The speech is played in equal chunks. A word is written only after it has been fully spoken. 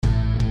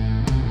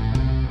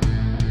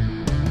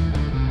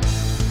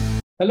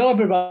Hello,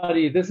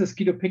 everybody. This is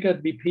Guido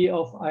Pickert, VP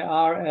of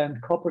IR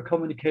and Corporate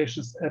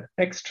Communications at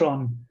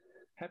Extron.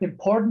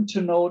 Important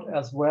to note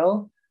as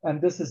well,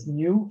 and this is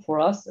new for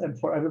us and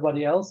for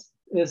everybody else,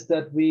 is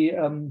that we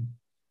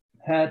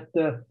had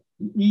the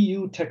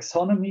EU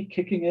taxonomy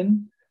kicking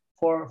in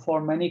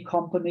for many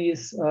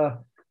companies,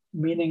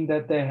 meaning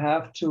that they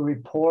have to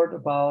report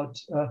about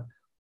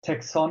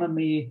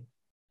taxonomy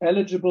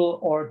eligible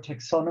or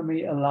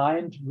taxonomy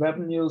aligned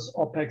revenues,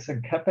 OPEX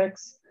and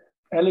CAPEX.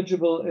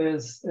 Eligible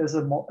is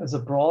a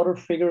broader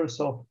figure,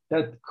 so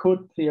that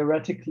could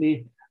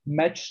theoretically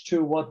match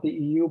to what the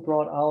EU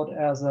brought out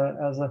as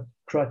a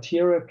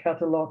criteria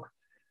catalog.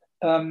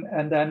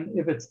 And then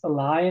if it's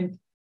aligned,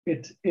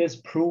 it is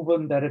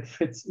proven that it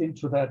fits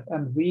into that.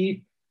 And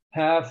we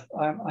have,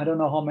 I don't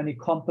know how many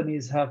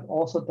companies have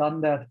also done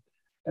that,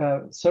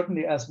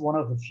 certainly as one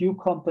of the few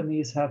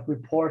companies have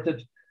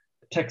reported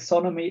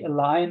taxonomy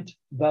aligned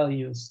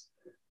values.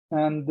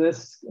 And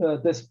this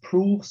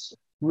proves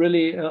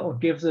really or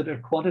gives it a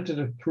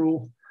quantitative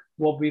proof.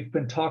 What we've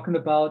been talking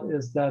about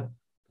is that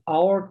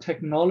our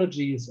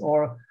technologies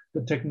or the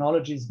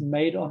technologies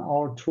made on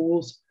our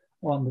tools,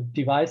 on the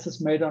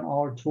devices made on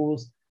our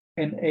tools,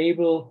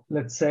 enable,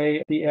 let's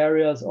say, the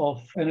areas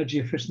of energy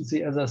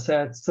efficiency, as I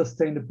said,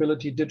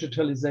 sustainability,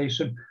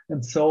 digitalization,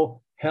 and so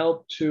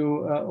help to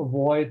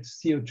avoid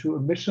CO2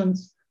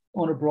 emissions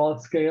on a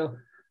broad scale.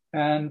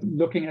 And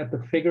looking at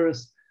the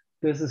figures,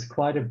 this is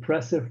quite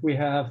impressive. We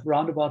have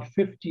around about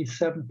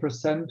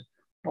 57%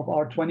 of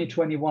our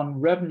 2021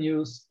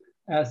 revenues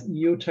as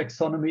EU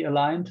taxonomy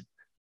aligned.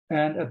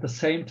 And at the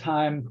same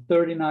time,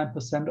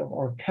 39% of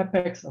our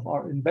CapEx, of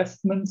our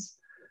investments,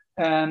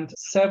 and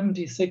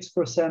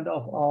 76%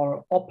 of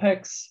our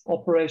OPEX,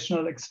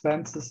 operational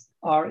expenses,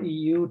 are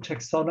EU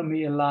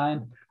taxonomy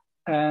aligned.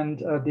 And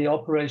the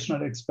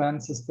operational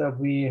expenses that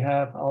we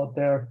have out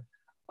there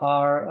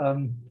are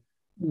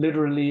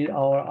literally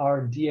our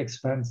R&D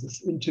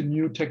expenses into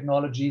new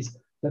technologies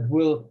that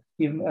will,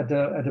 even at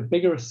a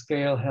bigger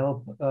scale,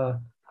 help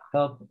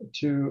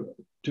to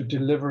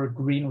deliver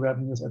green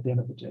revenues at the end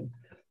of the day.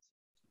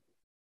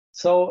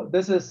 So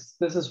this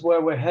is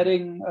where we're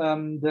heading.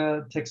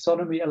 The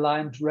taxonomy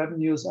aligned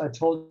revenues I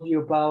told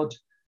you about,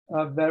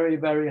 very,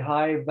 very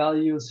high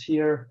values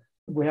here.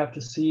 We have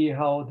to see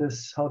how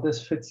this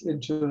fits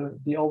into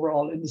the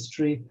overall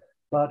industry,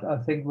 but I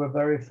think we're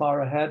very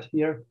far ahead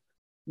here.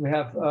 We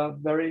have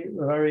very,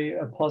 very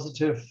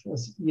positive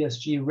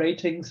ESG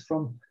ratings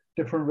from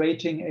different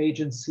rating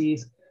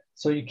agencies.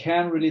 So you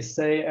can really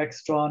say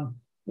Extron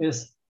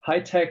is high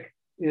tech,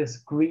 is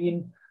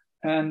green,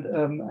 and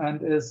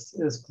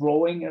is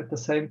growing at the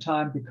same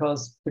time,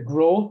 because the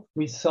growth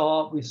we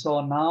saw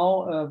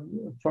now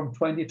from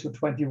 20 to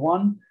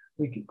 21,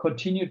 we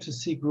continue to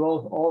see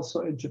growth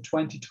also into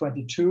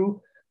 2022,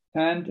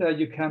 and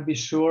you can be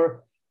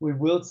sure we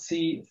will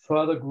see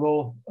further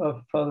growth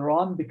further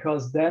on,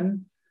 because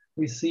then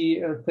we see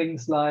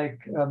things like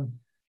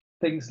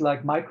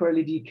micro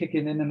LED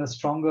kicking in a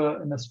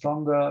stronger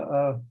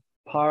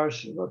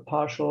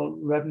partial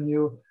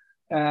revenue,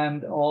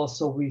 and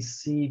also we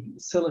see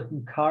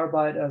silicon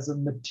carbide as a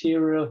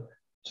material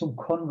to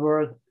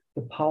convert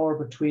the power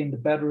between the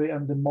battery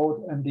and the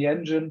motor and the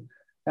engine,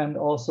 and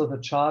also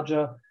the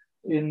charger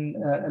in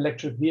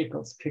electric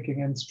vehicles kicking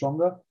in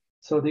stronger.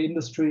 So the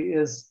industry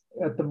is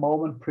at the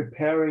moment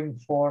preparing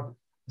for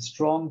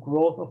strong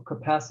growth of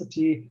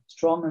capacity,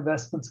 strong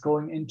investments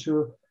going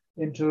into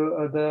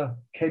the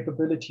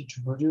capability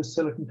to produce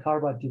silicon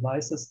carbide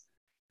devices,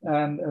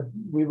 and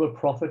we will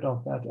profit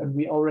off that. And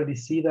we already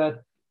see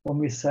that when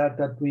we said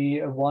that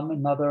we won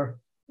another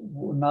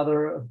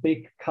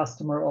big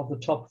customer of the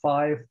top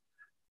 5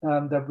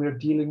 that we're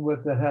dealing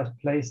with, that has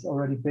placed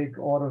already big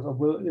orders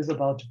or is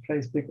about to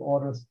place big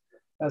orders,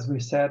 as we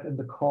said in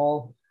the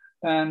call.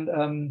 And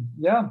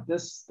yeah,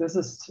 this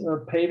is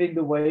paving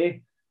the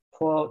way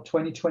for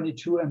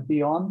 2022 and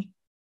beyond.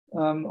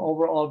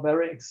 Overall,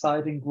 very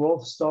exciting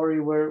growth story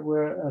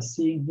we're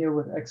seeing here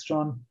with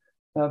Extron,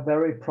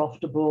 very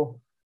profitable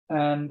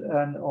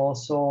and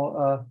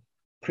also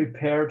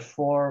prepared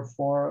for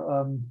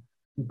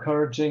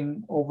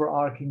encouraging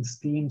overarching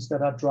themes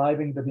that are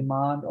driving the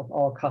demand of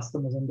our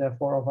customers and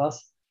therefore of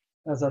us.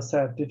 As I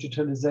said,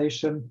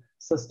 digitalization,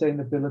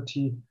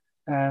 sustainability,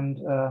 and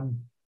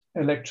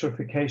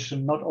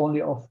electrification, not only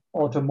of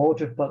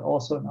automotive, but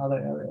also in other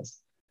areas.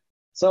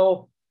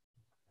 So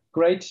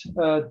great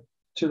that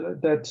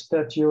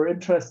you're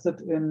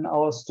interested in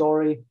our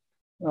story.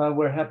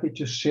 We're happy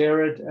to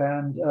share it,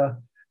 and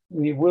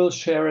we will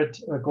share it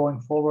going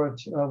forward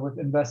with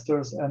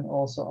investors and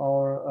also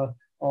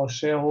our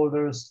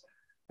shareholders.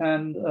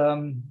 And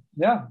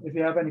yeah, if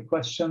you have any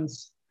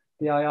questions,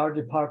 the IR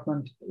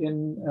department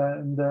in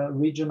the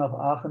region of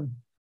Aachen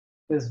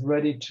is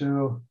ready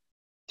to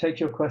take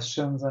your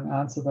questions and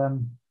answer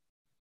them.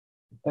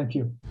 Thank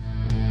you.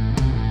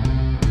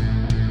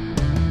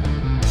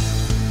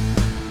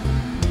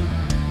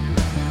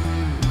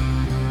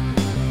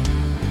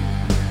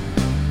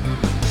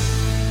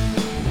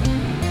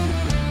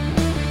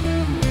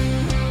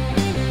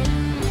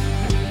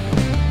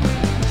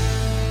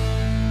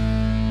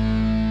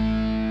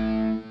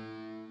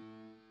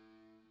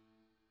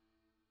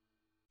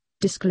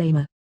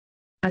 Disclaimer.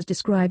 As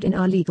described in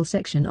our legal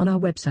section on our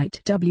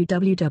website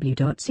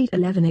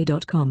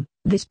www.seat11a.com,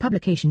 this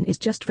publication is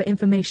just for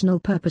informational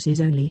purposes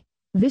only.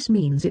 This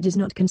means it is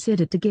not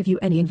considered to give you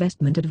any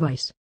investment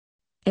advice.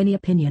 Any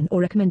opinion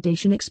or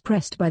recommendation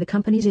expressed by the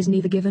companies is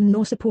neither given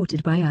nor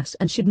supported by us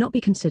and should not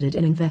be considered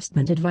an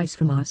investment advice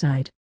from our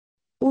side.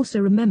 Also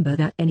remember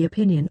that any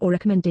opinion or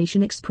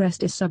recommendation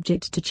expressed is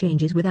subject to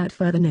changes without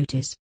further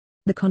notice.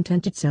 The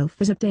content itself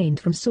is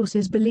obtained from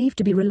sources believed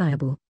to be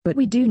reliable, but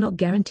we do not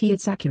guarantee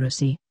its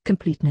accuracy,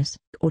 completeness,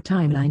 or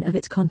timeline of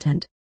its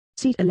content.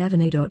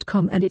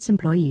 Seat11a.com and its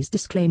employees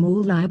disclaim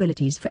all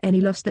liabilities for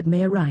any loss that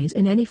may arise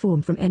in any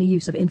form from any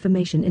use of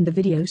information in the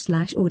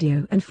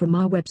video/audio and from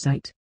our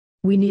website.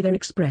 We neither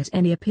express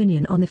any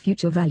opinion on the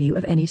future value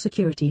of any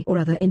security or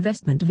other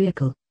investment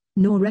vehicle,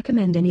 nor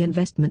recommend any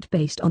investment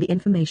based on the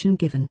information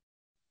given.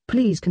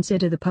 Please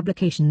consider the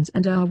publications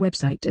and our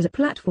website as a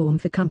platform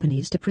for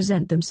companies to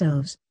present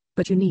themselves,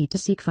 but you need to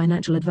seek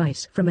financial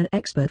advice from an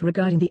expert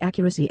regarding the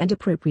accuracy and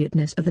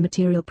appropriateness of the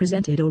material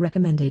presented or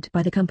recommended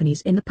by the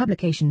companies in the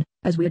publication,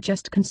 as we are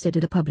just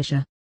considered a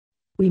publisher.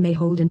 We may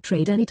hold and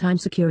trade anytime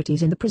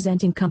securities in the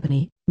presenting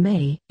company,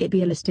 may it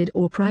be a listed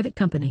or private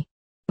company.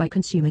 By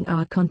consuming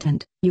our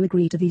content, you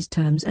agree to these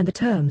terms and the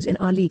terms in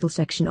our legal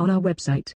section on our website.